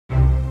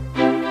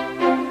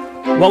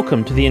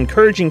Welcome to the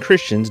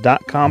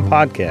encouragingchristians.com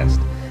podcast.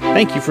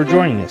 Thank you for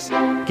joining us.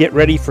 Get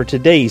ready for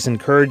today's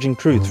encouraging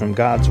truth from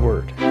God's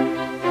Word.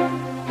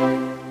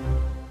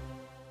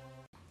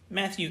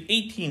 Matthew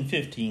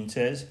 18:15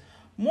 says,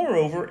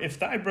 "Moreover, if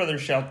thy brother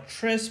shall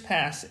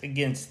trespass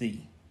against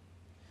thee,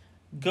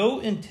 go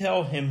and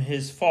tell him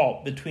his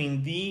fault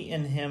between thee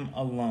and him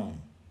alone.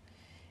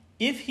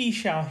 If he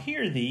shall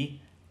hear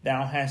thee,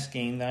 thou hast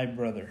gained thy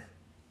brother."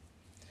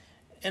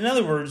 In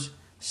other words,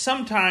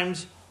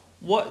 sometimes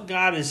what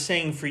God is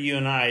saying for you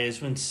and I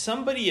is when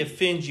somebody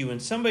offends you,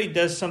 when somebody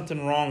does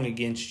something wrong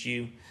against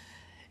you,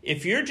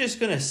 if you're just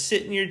going to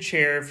sit in your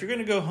chair, if you're going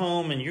to go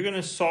home and you're going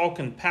to sulk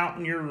and pout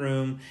in your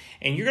room,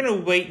 and you're going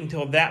to wait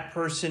until that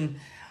person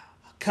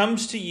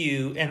comes to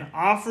you and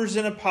offers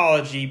an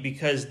apology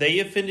because they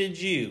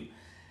offended you,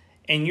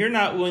 and you're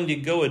not willing to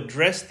go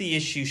address the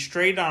issue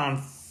straight on,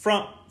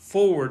 front,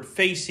 forward,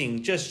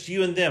 facing, just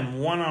you and them,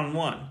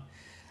 one-on-one,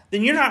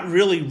 then you're not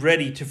really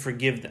ready to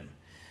forgive them.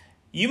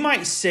 You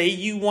might say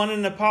you want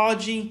an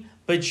apology,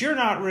 but you're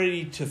not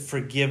ready to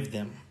forgive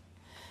them.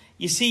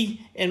 You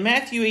see, in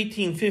Matthew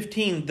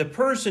 18:15, the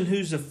person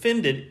who's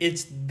offended,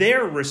 it's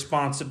their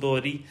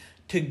responsibility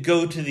to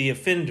go to the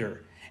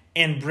offender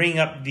and bring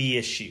up the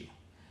issue.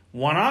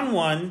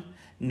 One-on-one,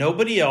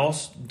 nobody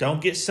else. Don't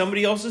get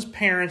somebody else's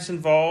parents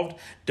involved.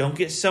 Don't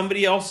get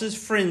somebody else's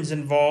friends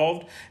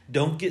involved.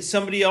 Don't get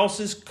somebody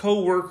else's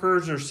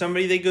co-workers or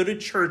somebody they go to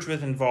church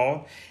with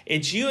involved.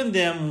 It's you and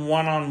them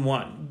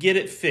one-on-one. Get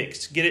it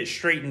fixed. Get it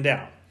straightened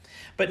out.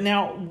 But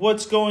now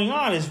what's going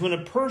on is when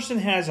a person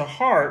has a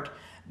heart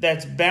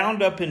that's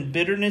bound up in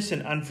bitterness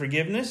and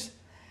unforgiveness,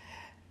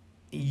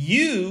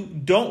 you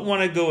don't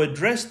want to go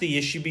address the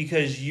issue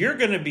because you're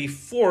going to be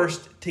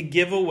forced to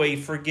give away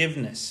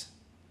forgiveness.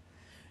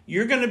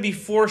 You're going to be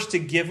forced to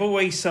give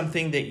away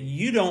something that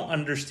you don't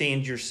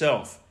understand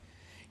yourself.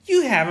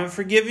 You haven't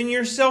forgiven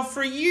yourself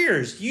for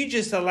years. You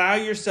just allow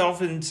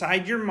yourself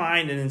inside your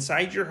mind and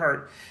inside your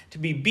heart to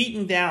be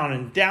beaten down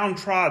and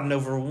downtrodden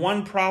over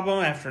one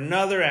problem after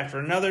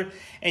another,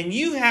 and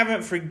you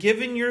haven't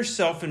forgiven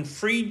yourself and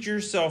freed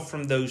yourself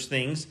from those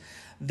things.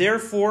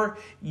 Therefore,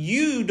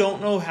 you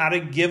don't know how to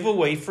give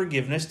away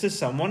forgiveness to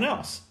someone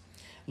else.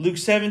 Luke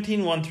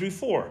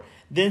 17:1-4.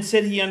 "Then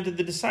said he unto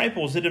the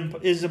disciples, It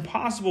is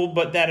impossible,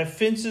 but that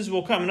offenses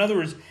will come." In other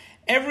words,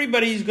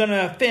 everybody's going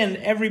to offend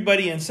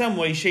everybody in some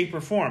way, shape,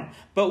 or form.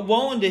 "But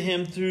woe unto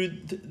him through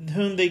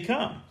whom they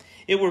come.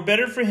 It were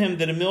better for him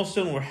that a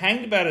millstone were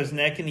hanged about his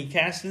neck and he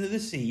cast into the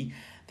sea,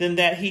 than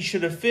that he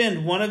should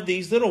offend one of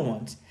these little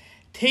ones.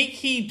 Take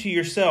heed to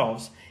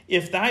yourselves.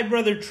 If thy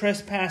brother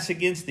trespass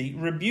against thee,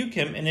 rebuke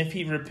him, and if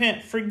he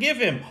repent, forgive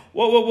him."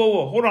 Whoa,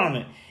 hold on a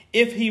minute.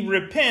 "If he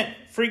repent,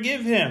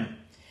 forgive him.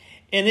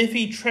 And if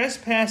he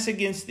trespass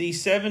against thee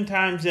 7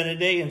 times in a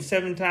day, and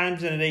 7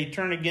 times in a day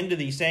turn again to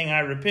thee, saying,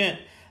 I repent,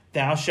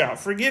 thou shalt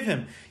forgive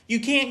him."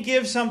 You can't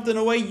give something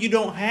away you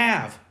don't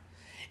have.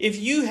 If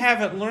you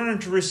haven't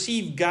learned to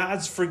receive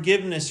God's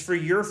forgiveness for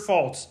your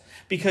faults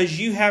because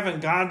you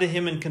haven't gone to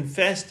him and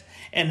confessed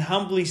and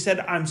humbly said,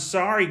 "I'm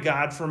sorry,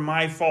 God, for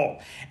my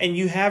fault," and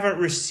you haven't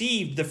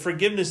received the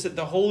forgiveness that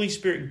the Holy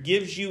Spirit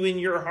gives you in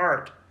your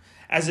heart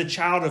as a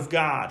child of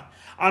God,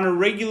 on a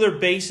regular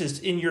basis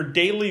in your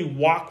daily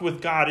walk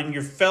with God, in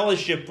your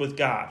fellowship with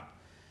God.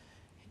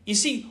 You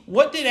see,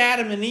 what did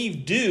Adam and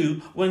Eve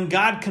do when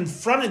God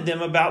confronted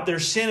them about their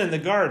sin in the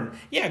garden?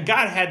 Yeah,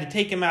 God had to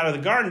take him out of the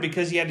garden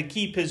because he had to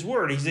keep his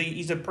word.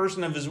 He's a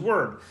person of his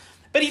word.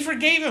 But he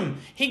forgave him.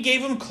 He gave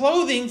him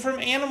clothing from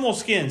animal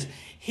skins.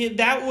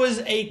 That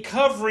was a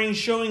covering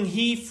showing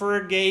he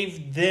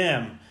forgave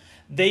them.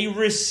 They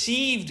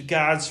received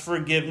God's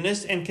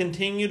forgiveness and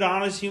continued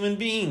on as human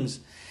beings.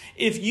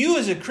 If you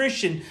as a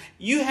Christian,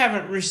 you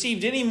haven't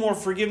received any more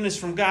forgiveness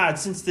from God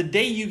since the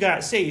day you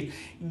got saved,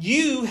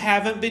 you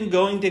haven't been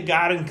going to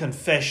God in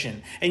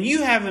confession, and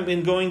you haven't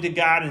been going to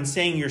God and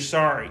saying you're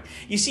sorry.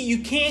 You see, you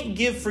can't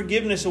give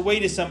forgiveness away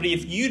to somebody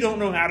if you don't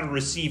know how to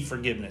receive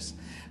forgiveness.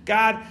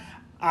 God,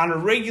 on a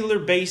regular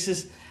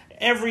basis,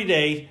 every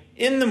day,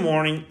 in the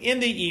morning, in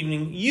the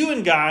evening, you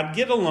and God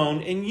get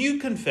alone and you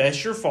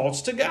confess your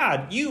faults to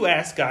God. You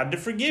ask God to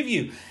forgive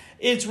you.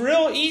 It's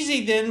real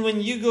easy then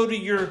when you go to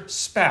your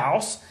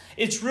spouse.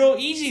 It's real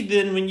easy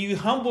then when you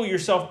humble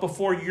yourself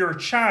before your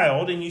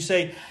child and you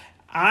say,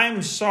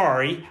 "I'm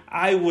sorry,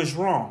 I was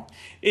wrong."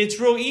 It's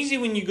real easy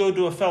when you go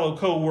to a fellow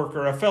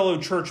co-worker, a fellow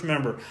church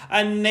member,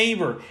 a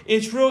neighbor.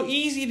 It's real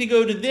easy to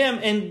go to them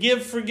and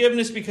give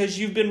forgiveness because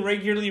you've been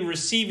regularly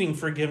receiving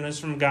forgiveness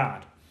from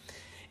God.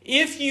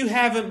 If you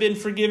haven't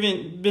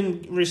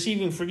been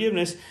receiving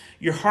forgiveness,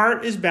 your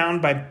heart is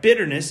bound by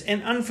bitterness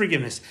and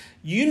unforgiveness.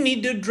 You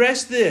need to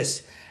address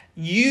this.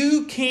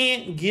 You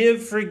can't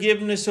give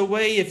forgiveness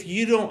away if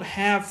you don't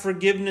have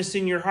forgiveness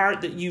in your heart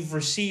that you've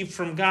received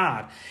from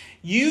God.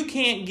 You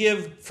can't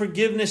give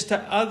forgiveness to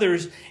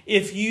others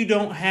if you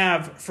don't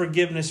have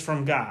forgiveness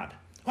from God.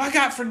 Well, I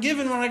got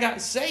forgiven when I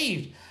got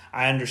saved.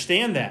 I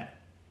understand that.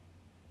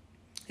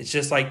 It's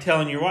just like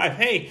telling your wife,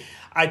 "Hey,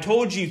 I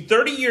told you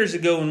 30 years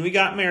ago when we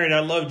got married I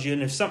loved you,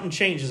 and if something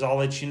changes, I'll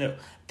let you know."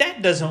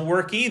 That doesn't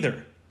work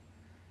either.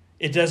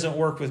 It doesn't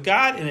work with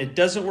God, and it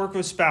doesn't work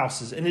with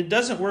spouses, and it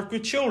doesn't work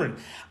with children.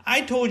 I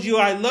told you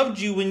I loved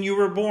you when you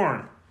were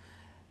born.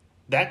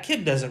 That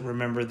kid doesn't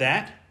remember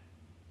that.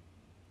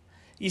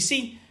 You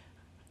see,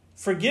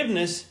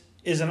 forgiveness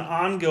is an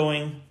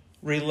ongoing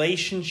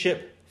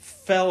relationship,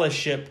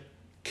 fellowship,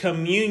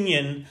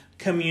 communion,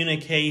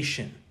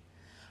 communication.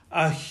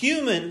 A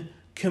human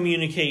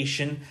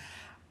communication,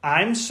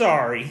 I'm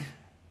sorry,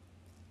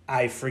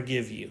 I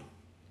forgive you.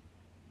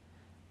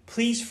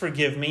 Please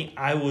forgive me,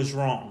 I was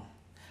wrong.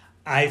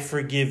 I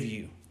forgive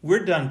you.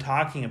 We're done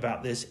talking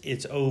about this.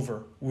 It's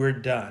over. We're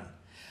done.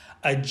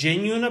 A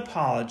genuine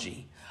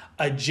apology,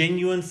 a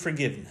genuine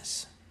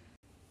forgiveness.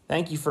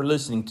 Thank you for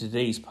listening to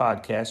today's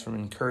podcast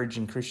from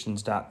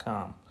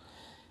EncouragingChristians.com.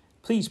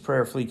 Please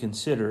prayerfully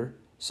consider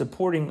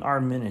supporting our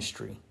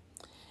ministry.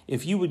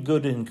 If you would go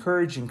to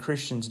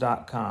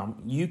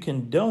EncouragingChristians.com, you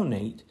can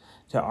donate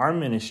to our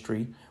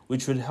ministry,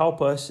 which would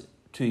help us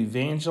to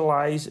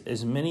evangelize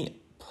as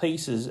many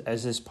places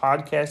as this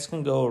podcast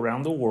can go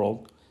around the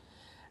world,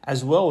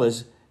 as well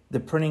as the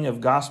printing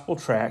of gospel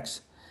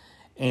tracts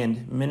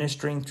and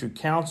ministering through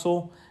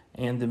counsel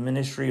and the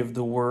ministry of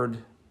the word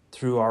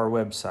through our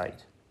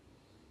website.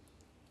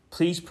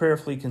 Please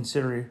prayerfully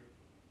consider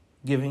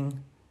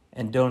giving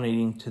and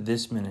donating to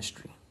this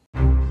ministry.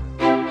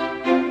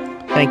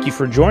 Thank you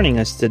for joining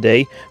us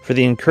today for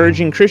the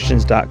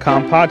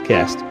EncouragingChristians.com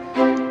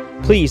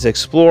podcast. Please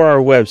explore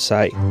our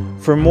website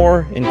for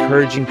more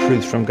encouraging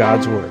truths from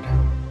God's Word.